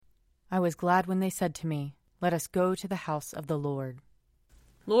I was glad when they said to me, "Let us go to the house of the Lord."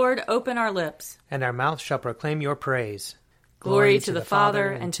 Lord, open our lips, and our mouth shall proclaim your praise. Glory to the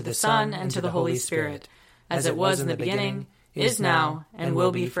Father, and to the Son, and to the Holy Spirit, as it was in the beginning, is now, and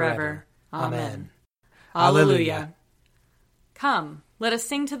will be forever. Amen. Alleluia. Come, let us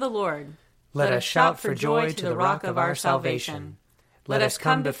sing to the Lord. Let us shout for joy to the rock of our salvation. Let us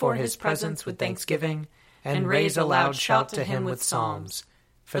come before his presence with thanksgiving, and raise a loud shout to him with psalms.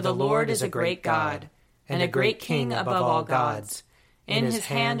 For the Lord is a great God, and a great King above all gods. In his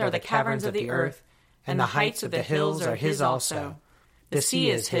hand are the caverns of the earth, and the heights of the hills are his also. The sea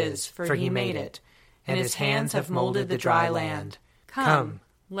is his, for he made it, and his hands have molded the dry land. Come,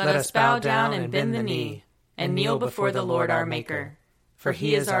 let us bow down and bend the knee, and kneel before the Lord our Maker. For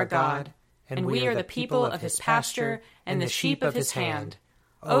he is our God, and we are the people of his pasture and the sheep of his hand.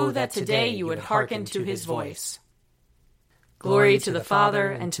 Oh, that today you would hearken to his voice. Glory to the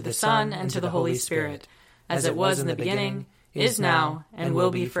Father, and to the Son, and to the Holy Spirit, as it was in the beginning, is now, and will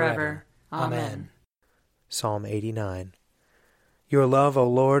be forever. Amen. Psalm 89. Your love, O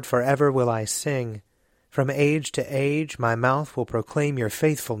Lord, forever will I sing. From age to age my mouth will proclaim your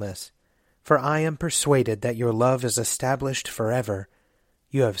faithfulness. For I am persuaded that your love is established forever.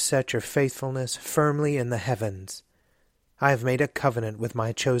 You have set your faithfulness firmly in the heavens. I have made a covenant with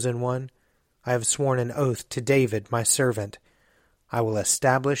my chosen one. I have sworn an oath to David, my servant. I will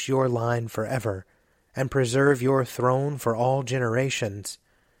establish your line forever, and preserve your throne for all generations.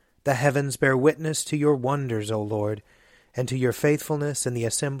 The heavens bear witness to your wonders, O Lord, and to your faithfulness in the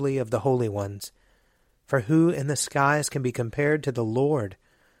assembly of the holy ones. For who in the skies can be compared to the Lord?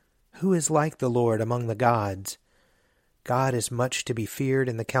 Who is like the Lord among the gods? God is much to be feared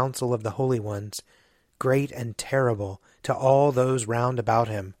in the council of the holy ones, great and terrible to all those round about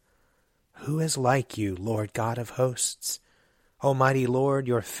him. Who is like you, Lord God of hosts? Almighty Lord,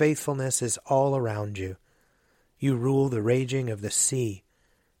 your faithfulness is all around you. You rule the raging of the sea,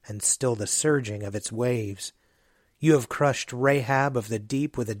 and still the surging of its waves. You have crushed Rahab of the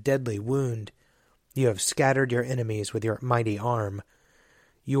deep with a deadly wound. You have scattered your enemies with your mighty arm.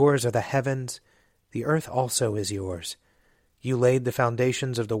 Yours are the heavens, the earth also is yours. You laid the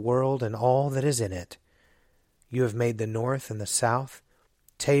foundations of the world and all that is in it. You have made the north and the south.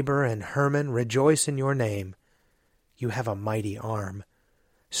 Tabor and Hermon rejoice in your name. You have a mighty arm.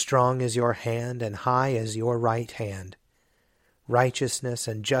 Strong is your hand, and high is your right hand. Righteousness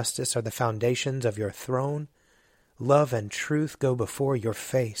and justice are the foundations of your throne. Love and truth go before your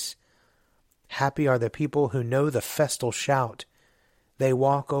face. Happy are the people who know the festal shout. They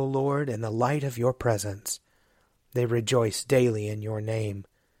walk, O Lord, in the light of your presence. They rejoice daily in your name.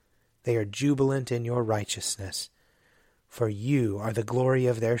 They are jubilant in your righteousness. For you are the glory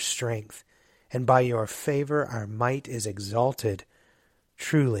of their strength, and by your favor our might is exalted.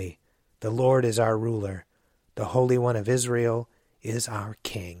 Truly, the Lord is our ruler. The Holy One of Israel is our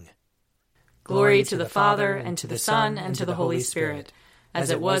King. Glory to the Father, and to the Son, and to the Holy Spirit, as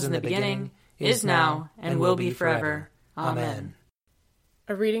it was in the beginning, is now, and will be forever. Amen.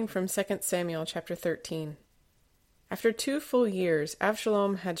 A reading from 2 Samuel chapter 13. After 2 full years,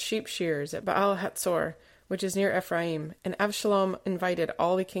 Avshalom had sheep shears at Baal Hatzor, which is near Ephraim, and Avshalom invited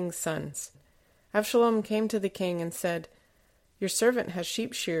all the king's sons. Avshalom came to the king and said, "Your servant has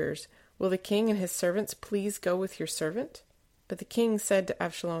sheep shearers. Will the king and his servants please go with your servant?" But the king said to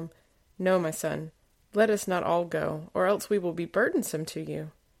Avshalom, "No, my son, let us not all go, or else we will be burdensome to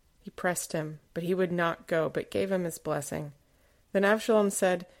you." He pressed him, but he would not go, but gave him his blessing. Then Avshalom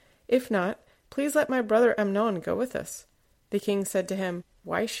said, "If not, please let my brother Amnon go with us." The king said to him,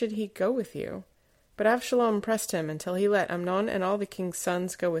 "Why should he go with you?" But Avshalom pressed him until he let Amnon and all the king's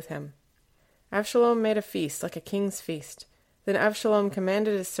sons go with him. Avshalom made a feast like a king's feast. Then Avshalom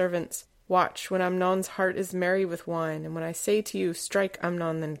commanded his servants, "Watch when Amnon's heart is merry with wine, and when I say to you, 'Strike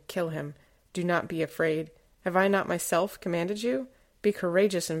Amnon, then kill him,' do not be afraid. Have I not myself commanded you? Be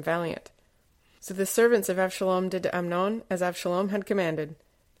courageous and valiant." So the servants of Avshalom did to Amnon as Avshalom had commanded.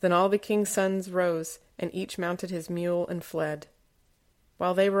 Then all the king's sons rose, and each mounted his mule and fled.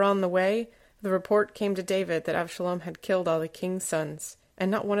 While they were on the way, the report came to David that Avshalom had killed all the king's sons, and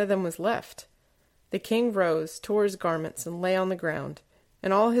not one of them was left. The king rose, tore his garments, and lay on the ground,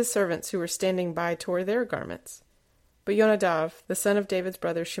 and all his servants who were standing by tore their garments. But Jonadab, the son of David's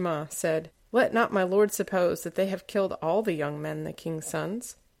brother Shema, said, "Let not my lord suppose that they have killed all the young men, the king's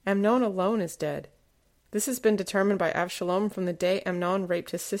sons. Amnon alone is dead. This has been determined by Avshalom from the day Amnon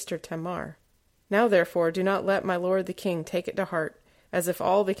raped his sister Tamar. Now therefore do not let my lord the king take it to heart, as if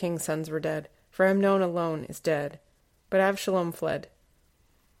all the king's sons were dead, for Amnon alone is dead." But Avshalom fled.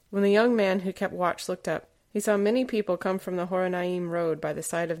 When the young man who kept watch looked up, He saw many people come from the Horonaim road by the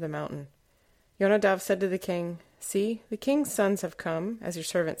side of the mountain. Yonadav said to the king, "See, the king's sons have come, as your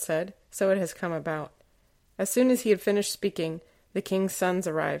servant said, so it has come about." As soon as he had finished speaking, the king's sons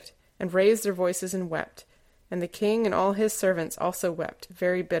arrived, and raised their voices and wept. And the king and all his servants also wept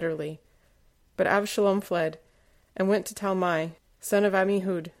very bitterly. But Absalom fled, and went to Talmai, son of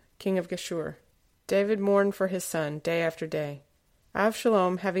Ammihud, king of Geshur. David mourned for his son day after day.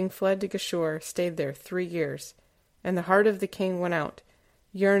 Absalom, having fled to Geshur, stayed there 3 years. And the heart of the king went out,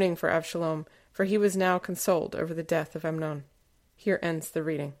 yearning for Absalom, for he was now consoled over the death of Amnon. Here ends the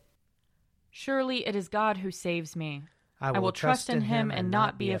reading. Surely it is God who saves me. I will trust in him and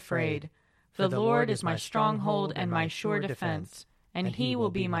not be afraid. For the Lord is my stronghold and my sure defense, and he will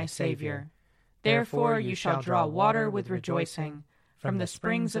be my Savior. Therefore you shall draw water with rejoicing from the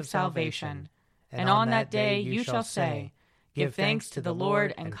springs of salvation. And on that day you shall say, "Give thanks to the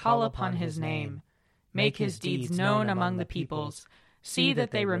Lord and call upon his name. Make his deeds known among the peoples. See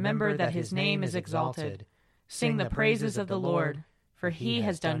that they remember that his name is exalted. Sing the praises of the Lord, for he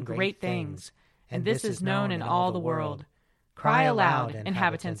has done great things, and this is known in all the world. Cry aloud,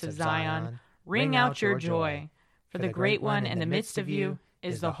 inhabitants of Zion, ring out your joy, for the Great One in the midst of you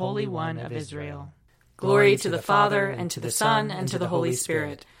is the Holy One of Israel." Glory to the Father, and to the Son, and to the Holy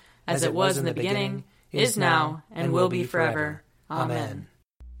Spirit, as it was in the beginning, is now, and will be forever. Amen.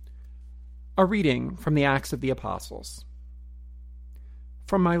 A reading from the Acts of the Apostles.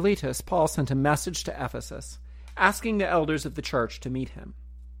 From Miletus, Paul sent a message to Ephesus, asking the elders of the church to meet him.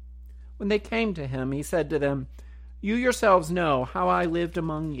 When they came to him, he said to them, "You yourselves know how I lived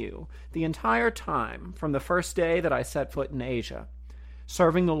among you the entire time from the first day that I set foot in Asia,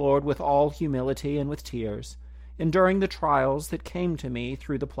 serving the Lord with all humility and with tears, enduring the trials that came to me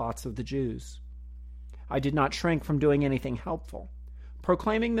through the plots of the Jews. I did not shrink from doing anything helpful,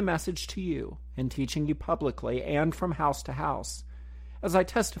 proclaiming the message to you and teaching you publicly and from house to house, as I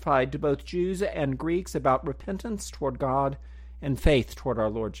testified to both Jews and Greeks about repentance toward God and faith toward our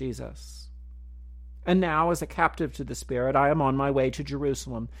Lord Jesus. And now, as a captive to the Spirit, I am on my way to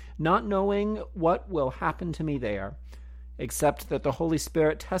Jerusalem, not knowing what will happen to me there, except that the Holy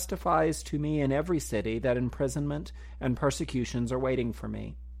Spirit testifies to me in every city that imprisonment and persecutions are waiting for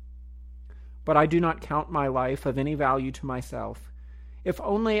me. But I do not count my life of any value to myself, if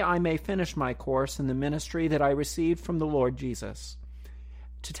only I may finish my course in the ministry that I received from the Lord Jesus,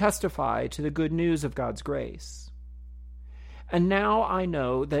 to testify to the good news of God's grace. And now I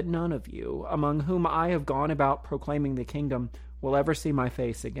know that none of you, among whom I have gone about proclaiming the kingdom, will ever see my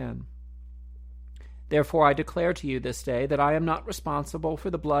face again. Therefore I declare to you this day that I am not responsible for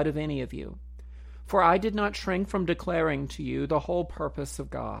the blood of any of you, for I did not shrink from declaring to you the whole purpose of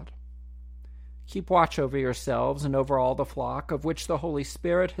God. Keep watch over yourselves and over all the flock, of which the Holy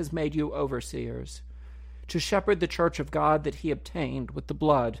Spirit has made you overseers, to shepherd the church of God that he obtained with the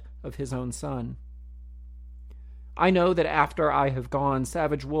blood of his own Son. I know that after I have gone,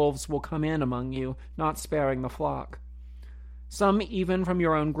 savage wolves will come in among you, not sparing the flock. Some, even from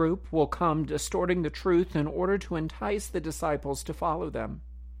your own group, will come distorting the truth in order to entice the disciples to follow them.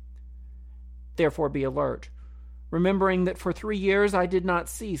 Therefore be alert, remembering that for 3 years I did not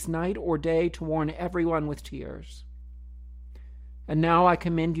cease night or day to warn everyone with tears. And now I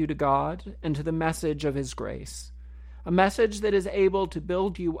commend you to God and to the message of his grace, a message that is able to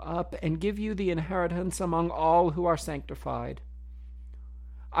build you up and give you the inheritance among all who are sanctified.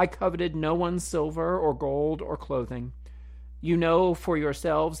 I coveted no one's silver or gold or clothing. You know for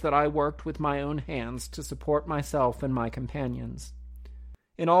yourselves that I worked with my own hands to support myself and my companions.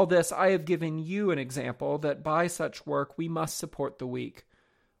 In all this I have given you an example that by such work we must support the weak,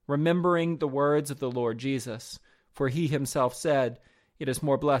 remembering the words of the Lord Jesus, for he himself said, "It is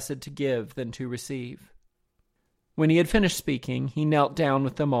more blessed to give than to receive." When he had finished speaking, he knelt down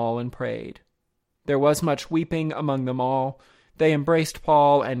with them all and prayed. There was much weeping among them all. They embraced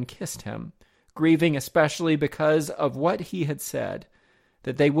Paul and kissed him, grieving especially because of what he had said,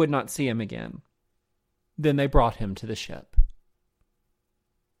 that they would not see him again. Then they brought him to the ship.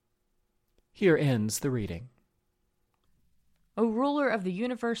 Here ends the reading. O ruler of the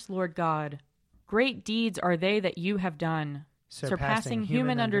universe, Lord God, great deeds are they that you have done, surpassing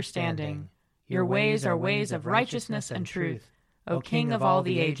human understanding. Your ways are ways of righteousness and truth, O King of all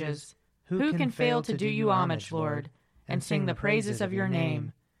the ages. Who can fail to do you homage, Lord, and sing the praises of your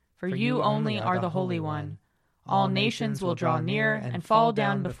name? For you only are the Holy One. All nations will draw near and fall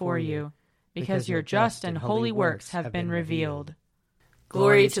down before you, because your just and holy works have been revealed.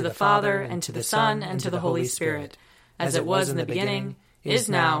 Glory to the Father, and to the Son, and to the Holy Spirit, as it was in the beginning, is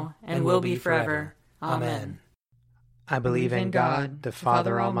now, and will be forever. Amen. I believe in God, the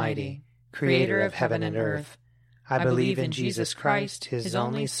Father Almighty, creator of heaven and earth. I believe in Jesus Christ, his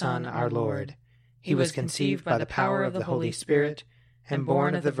only Son, our Lord. He was conceived by the power of the Holy Spirit and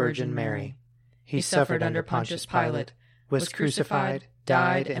born of the Virgin Mary. He suffered under Pontius Pilate, was crucified,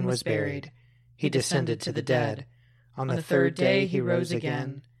 died, and was buried. He descended to the dead. On the third day he rose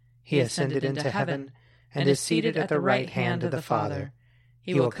again. He ascended into heaven and is seated at the right hand of the Father.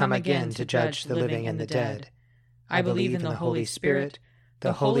 He will come again to judge the living and the dead. I believe in the Holy Spirit,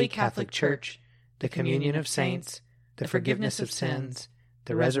 the Holy Catholic Church, the communion of saints, the forgiveness of sins,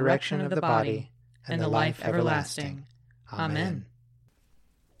 the resurrection of the body, and the life everlasting. Amen.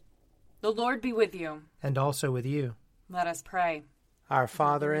 The Lord be with you. And also with you. Let us pray. Our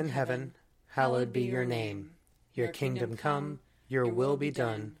Father in heaven, hallowed be your name. Your kingdom come, your will be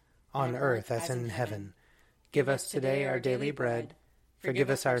done, on earth as in heaven. Give us today our daily bread. Forgive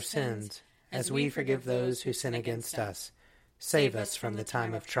us our sins, as we forgive those who sin against us. Save us from the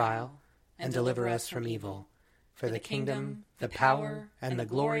time of trial, and deliver us from evil. For the kingdom, the power, and the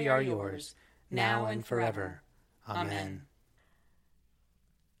glory are yours, now and forever. Amen.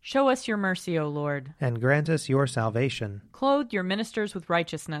 Show us your mercy, O Lord. And grant us your salvation. Clothe your ministers with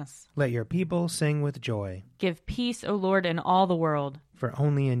righteousness. Let your people sing with joy. Give peace, O Lord, in all the world. For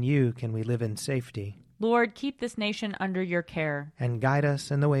only in you can we live in safety. Lord, keep this nation under your care. And guide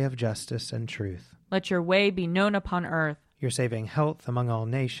us in the way of justice and truth. Let your way be known upon earth. Your saving health among all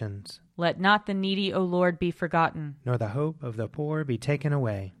nations. Let not the needy, O Lord, be forgotten. Nor the hope of the poor be taken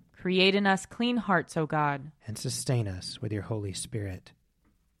away. Create in us clean hearts, O God. And sustain us with your Holy Spirit.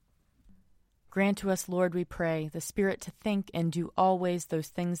 Grant to us, Lord, we pray, the spirit to think and do always those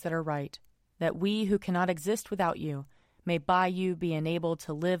things that are right, that we who cannot exist without you may by you be enabled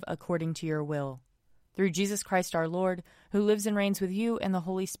to live according to your will. Through Jesus Christ our Lord, who lives and reigns with you and the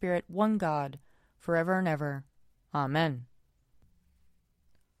Holy Spirit, one God, forever and ever. Amen.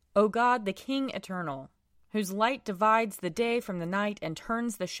 O God, the King eternal, whose light divides the day from the night and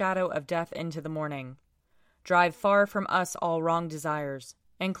turns the shadow of death into the morning, drive far from us all wrong desires.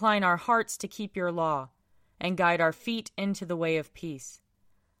 Incline our hearts to keep your law, and guide our feet into the way of peace,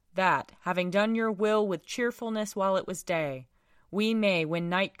 that, having done your will with cheerfulness while it was day, we may, when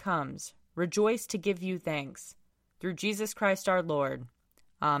night comes, rejoice to give you thanks. Through Jesus Christ our Lord.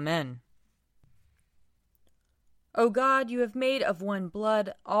 Amen. O God, you have made of one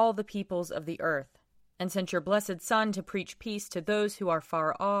blood all the peoples of the earth, and sent your blessed Son to preach peace to those who are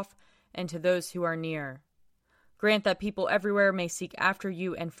far off and to those who are near. Grant that people everywhere may seek after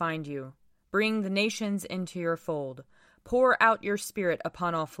you and find you. Bring the nations into your fold. Pour out your Spirit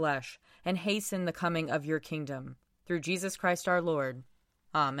upon all flesh, and hasten the coming of your kingdom. Through Jesus Christ our Lord.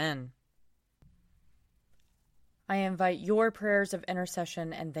 Amen. I invite your prayers of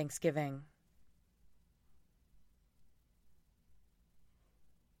intercession and thanksgiving.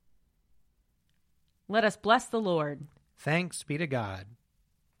 Let us bless the Lord. Thanks be to God.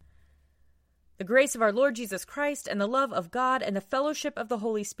 The grace of our Lord Jesus Christ, and the love of God, and the fellowship of the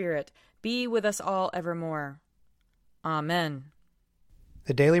Holy Spirit be with us all evermore. Amen.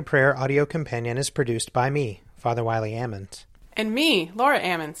 The Daily Prayer audio companion is produced by me, Father Wiley Ammons. And me, Laura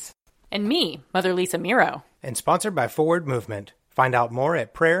Ammons. And me, Mother Lisa Meirow. And sponsored by Forward Movement. Find out more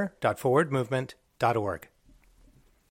at prayer.forwardmovement.org.